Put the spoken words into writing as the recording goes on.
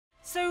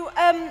So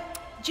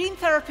gene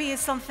therapy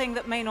is something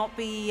that may not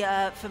be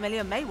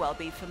familiar, may well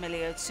be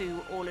familiar to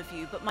all of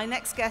you, but my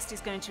next guest is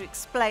going to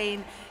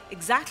explain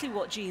exactly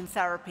what gene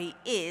therapy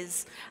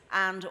is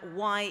and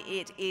why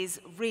it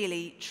is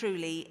really,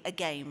 truly a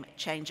game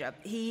changer.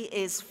 He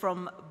is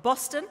from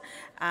Boston,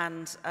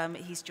 and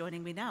he's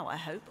joining me now, I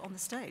hope, on the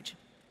stage.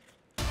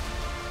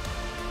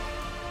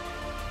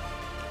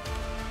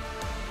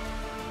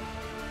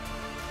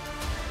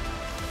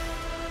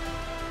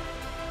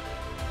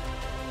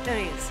 There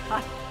he is.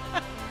 Hi.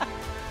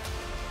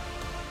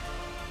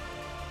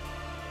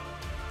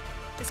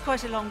 It's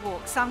quite a long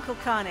walk. Sam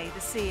Kulkarni, the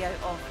CEO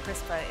of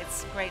CRISPR.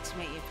 It's great to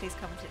meet you. Please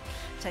come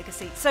to take a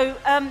seat. So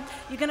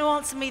you're going to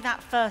answer me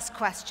that first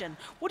question.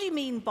 What do you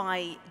mean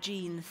by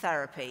gene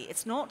therapy?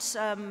 It's not,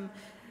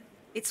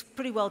 it's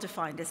pretty well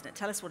defined, isn't it?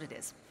 Tell us what it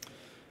is.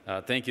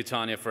 Thank you,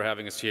 Tanya, for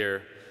having us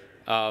here.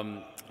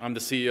 I'm the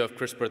CEO of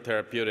CRISPR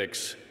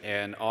Therapeutics,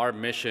 and our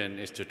mission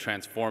is to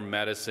transform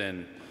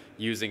medicine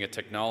using a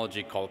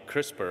technology called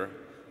CRISPR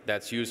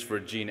that's used for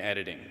gene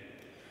editing.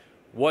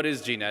 What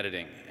is gene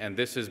editing? And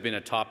this has been a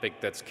topic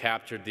that's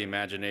captured the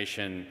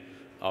imagination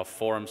of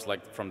forums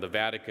like from the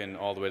Vatican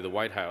all the way to the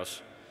White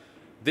House.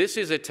 This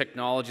is a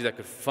technology that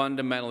could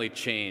fundamentally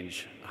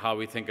change how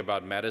we think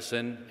about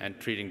medicine and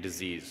treating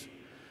disease.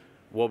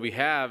 What we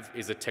have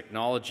is a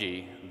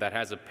technology that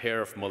has a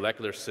pair of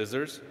molecular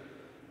scissors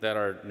that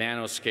are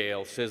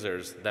nanoscale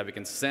scissors that we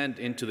can send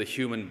into the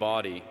human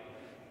body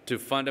to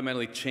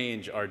fundamentally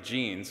change our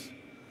genes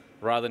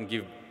rather than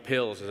give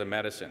pills as a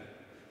medicine.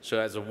 So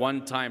as a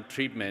one-time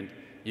treatment,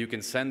 you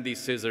can send these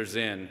scissors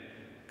in,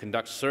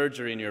 conduct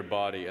surgery in your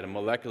body at a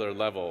molecular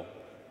level,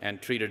 and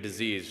treat a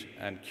disease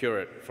and cure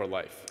it for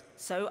life.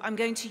 So I'm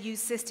going to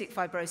use cystic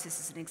fibrosis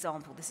as an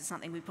example. This is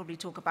something we probably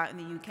talk about in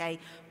the UK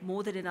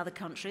more than in other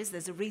countries.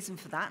 There's a reason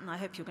for that, and I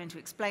hope you're going to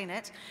explain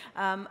it,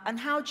 and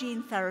how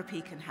gene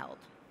therapy can help.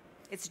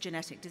 It's a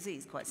genetic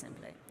disease, quite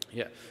simply.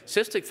 Yeah,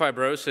 cystic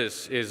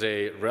fibrosis is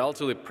a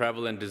relatively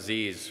prevalent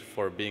disease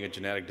for being a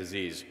genetic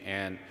disease,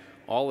 and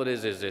all it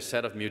is a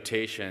set of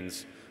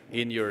mutations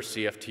in your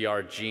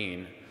CFTR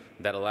gene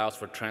that allows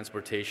for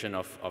transportation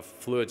of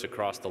fluids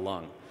across the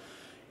lung.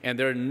 And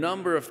there are a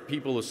number of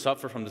people who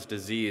suffer from this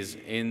disease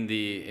in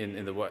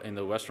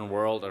the Western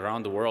world,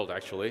 around the world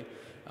actually,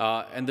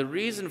 and the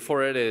reason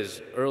for it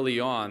is early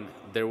on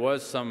there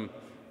was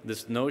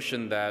this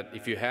notion that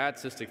if you had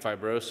cystic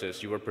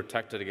fibrosis, you were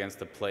protected against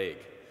the plague.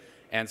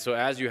 And so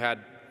as you had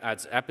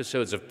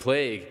episodes of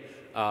plague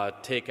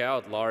take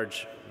out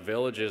large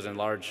villages and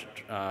large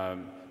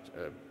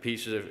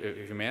pieces of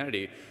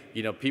humanity,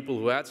 people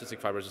who had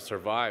cystic fibrosis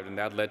survived, and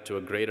that led to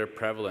a greater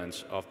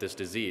prevalence of this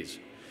disease.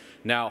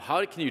 Now,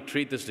 how can you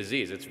treat this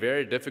disease? It's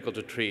very difficult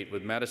to treat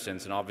with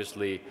medicines, and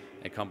obviously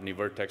a company,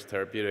 Vertex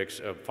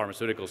Therapeutics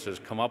Pharmaceuticals, has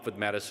come up with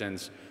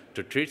medicines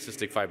to treat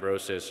cystic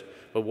fibrosis.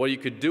 But what you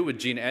could do with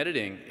gene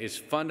editing is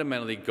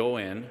fundamentally go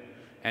in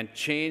and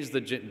change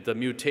the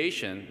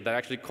mutation that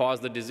actually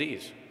caused the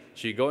disease.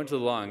 So you go into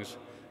the lungs,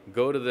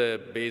 go to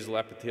the basal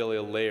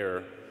epithelial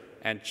layer,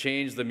 and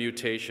change the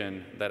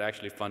mutation that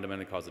actually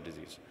fundamentally caused the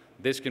disease.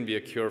 This can be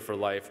a cure for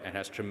life and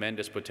has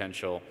tremendous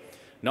potential,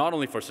 not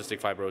only for cystic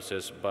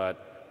fibrosis,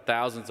 but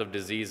thousands of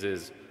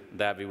diseases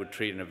that we would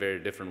treat in a very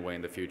different way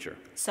in the future.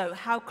 So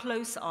how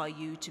close are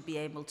you to be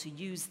able to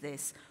use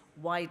this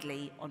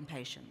widely on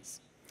patients?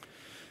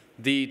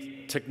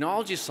 The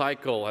technology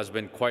cycle has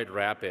been quite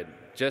rapid.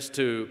 Just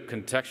to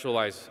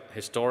contextualize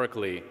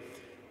historically,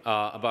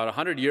 about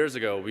 100 years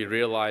ago, we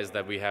realized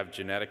that we have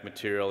genetic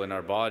material in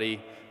our body.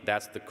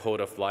 That's the code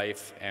of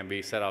life, and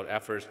we set out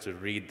efforts to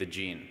read the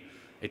gene.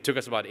 It took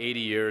us about 80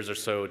 years or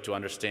so to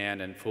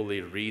understand and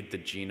fully read the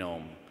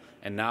genome.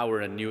 And now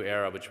we're in a new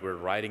era, which we're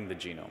writing the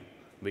genome.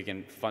 We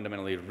can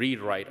fundamentally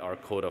rewrite our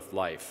code of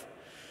life.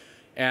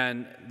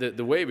 And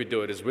the way we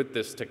do it is with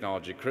this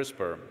technology,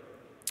 CRISPR.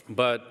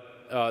 But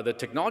the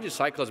technology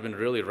cycle has been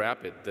really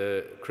rapid.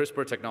 The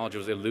CRISPR technology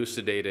was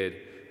elucidated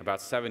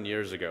about 7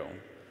 years ago.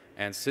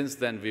 And since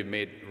then, we've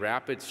made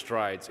rapid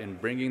strides in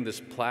bringing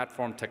this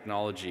platform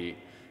technology,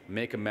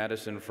 make a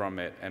medicine from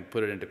it, and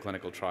put it into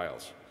clinical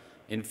trials.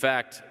 In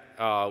fact,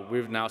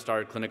 we've now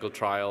started clinical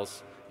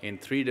trials in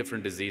 3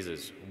 different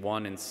diseases,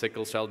 one in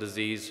sickle cell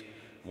disease,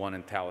 one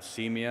in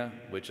thalassemia,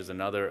 which is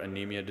another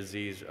anemia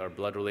disease or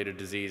blood-related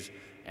disease,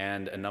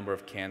 and a number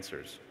of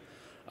cancers.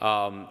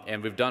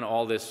 And we've done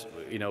all this,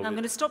 I'm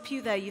going to stop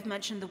you there. You've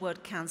mentioned the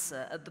word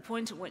cancer. At the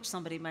point at which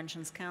somebody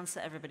mentions cancer,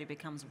 everybody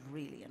becomes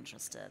really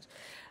interested.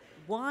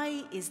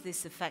 Why is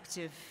this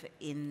effective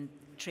in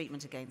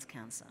treatment against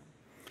cancer?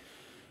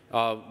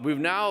 We've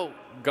now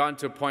gotten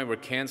to a point where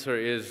cancer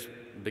is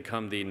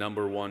become the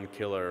 #1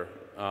 killer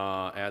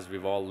as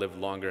we've all lived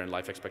longer and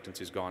life expectancy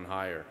has gone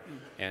higher.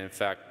 And in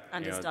fact,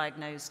 and it's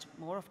diagnosed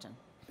more often.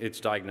 It's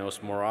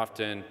diagnosed more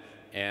often,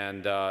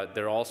 and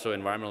there are also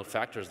environmental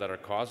factors that are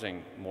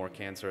causing more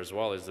cancer as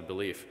well, is the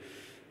belief.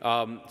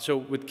 So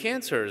with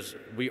cancers,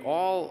 we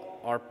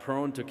all are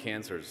prone to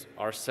cancers.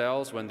 Our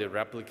cells, when they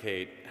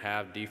replicate,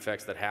 have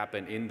defects that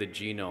happen in the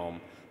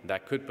genome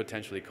that could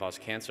potentially cause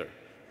cancer.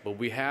 but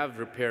we have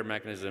repair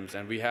mechanisms,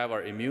 and we have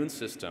our immune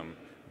system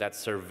that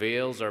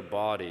surveils our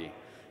body.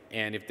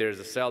 And if there's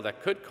a cell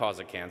that could cause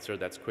a cancer,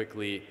 that's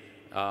quickly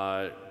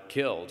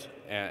killed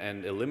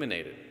and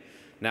eliminated.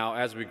 Now,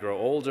 as we grow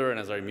older and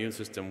as our immune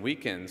system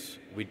weakens,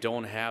 we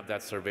don't have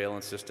that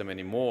surveillance system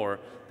anymore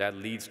that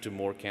leads to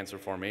more cancer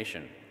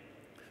formation.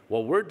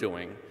 What we're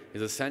doing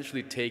is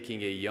essentially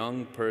taking a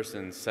young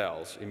person's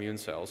cells, immune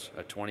cells,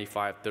 a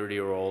 25,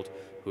 30-year-old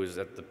who's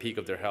at the peak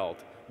of their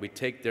health. We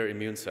take their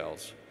immune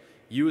cells,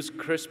 use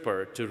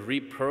CRISPR to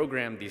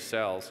reprogram these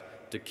cells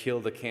to kill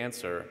the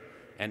cancer,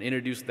 and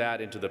introduce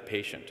that into the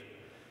patient.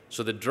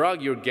 So the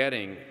drug you're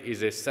getting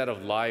is a set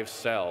of live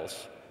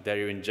cells that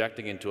you're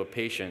injecting into a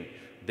patient.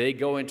 They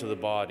go into the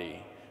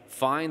body,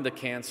 find the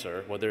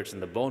cancer, whether it's in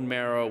the bone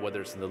marrow,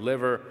 whether it's in the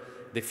liver.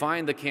 They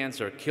find the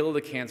cancer, kill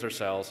the cancer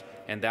cells,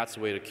 and that's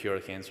the way to cure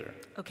cancer.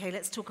 Okay,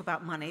 let's talk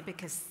about money,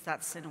 because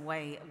that's in a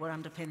way what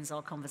underpins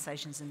our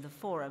conversations in the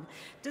forum.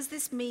 Does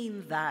this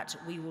mean that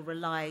we will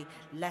rely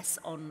less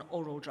on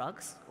oral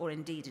drugs, or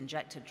indeed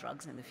injected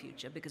drugs in the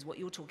future? Because what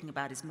you're talking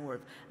about is more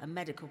of a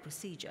medical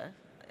procedure.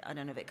 I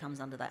don't know if it comes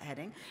under that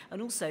heading.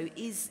 And also,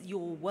 is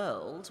your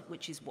world,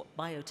 which is what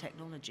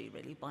biotechnology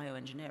really,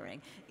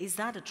 bioengineering, is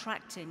that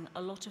attracting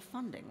a lot of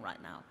funding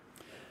right now?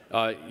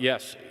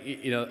 Yes,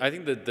 I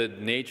think that the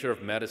nature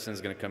of medicine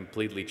is going to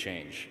completely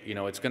change.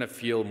 It's going to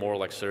feel more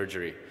like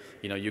surgery.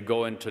 You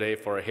go in today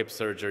for a hip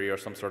surgery or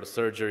some sort of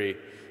surgery,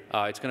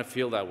 it's going to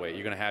feel that way.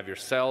 You're going to have your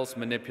cells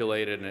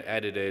manipulated and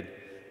edited,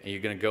 and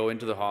you're going to go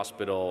into the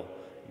hospital,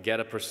 get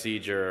a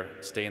procedure,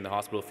 stay in the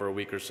hospital for a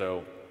week or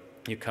so.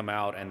 You come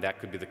out, and that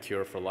could be the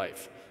cure for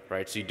life,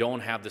 right? So you don't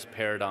have this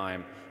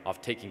paradigm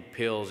of taking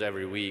pills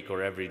every week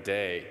or every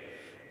day.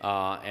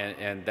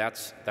 And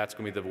that's going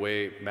to be the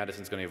way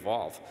medicine's going to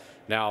evolve.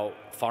 Now,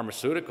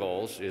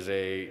 pharmaceuticals is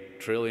a $1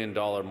 trillion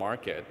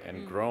market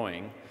and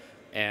growing.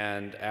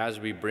 And as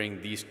we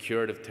bring these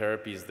curative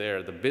therapies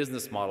there, the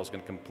business model is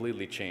going to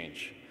completely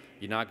change.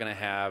 You're not going to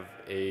have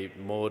a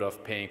mode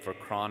of paying for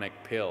chronic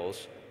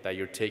pills that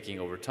you're taking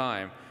over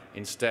time.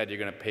 Instead, you're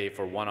going to pay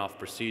for one-off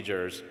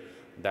procedures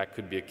that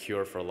could be a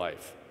cure for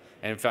life.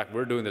 And in fact,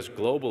 we're doing this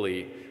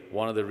globally.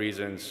 One of the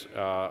reasons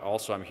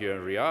also I'm here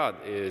in Riyadh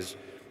is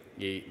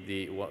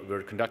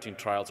we're conducting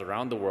trials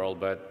around the world,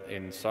 but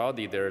in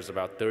Saudi there's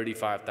about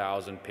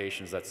 35,000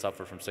 patients that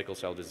suffer from sickle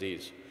cell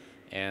disease.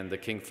 And the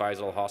King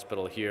Faisal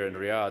Hospital here in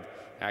Riyadh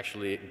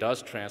actually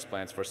does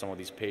transplants for some of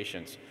these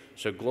patients.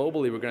 So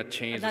globally, we're going to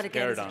change this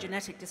paradigm. And that again is a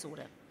genetic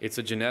disorder. It's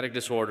a genetic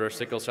disorder.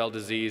 Sickle cell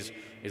disease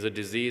is a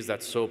disease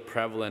that's so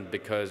prevalent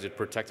because it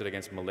protected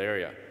against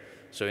malaria.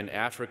 So in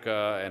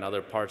Africa and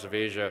other parts of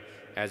Asia,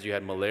 as you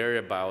had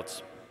malaria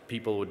bouts,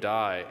 people would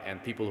die,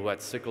 and people who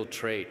had sickle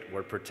trait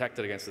were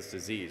protected against this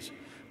disease.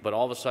 But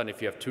all of a sudden,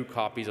 if you have 2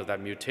 copies of that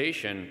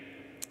mutation,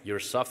 you're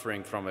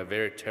suffering from a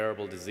very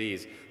terrible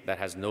disease that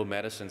has no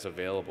medicines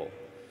available.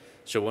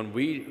 So when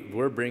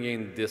we're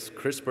bringing this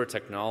CRISPR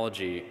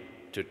technology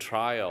to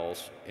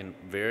trials in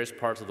various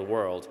parts of the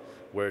world,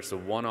 where it's a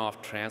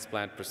one-off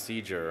transplant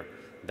procedure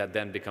that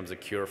then becomes a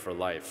cure for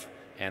life.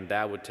 And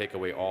that would take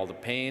away all the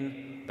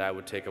pain, that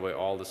would take away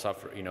all the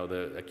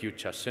the acute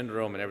chest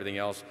syndrome and everything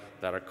else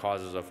that are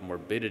causes of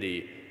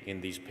morbidity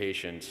in these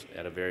patients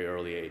at a very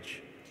early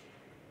age.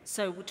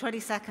 So 20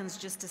 seconds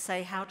just to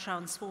say how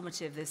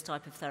transformative this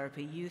type of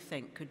therapy you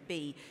think could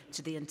be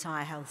to the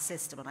entire health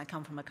system. And I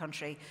come from a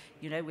country,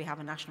 we have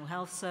a National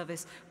Health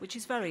Service, which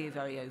is very,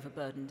 very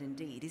overburdened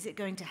indeed. Is it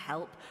going to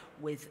help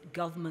with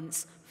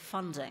governments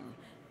funding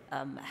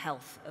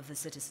health of the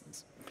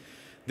citizens?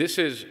 This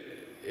is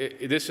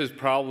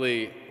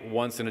probably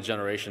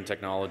once-in-a-generation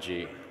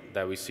technology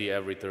that we see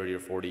every 30 or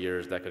 40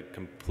 years that could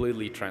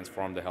completely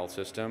transform the health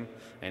system,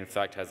 and in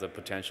fact has the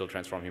potential to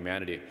transform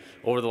humanity.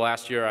 Over the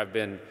last year, I've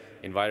been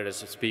invited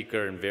as a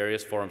speaker in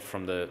various forums,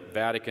 from the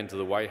Vatican to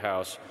the White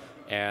House,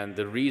 and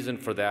the reason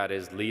for that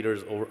is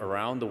leaders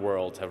around the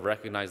world have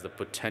recognized the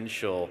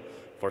potential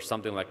for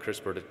something like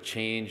CRISPR to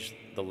change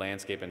the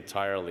landscape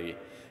entirely.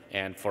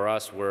 And for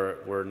us,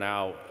 we're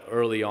now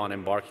early on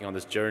embarking on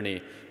this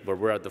journey where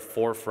we're at the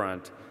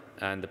forefront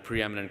and the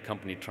preeminent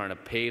company trying to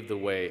pave the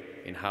way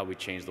in how we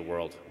change the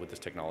world with this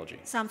technology.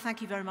 Sam, thank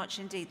you very much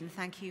indeed, and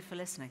thank you for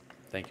listening.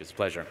 Thank you. It's a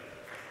pleasure.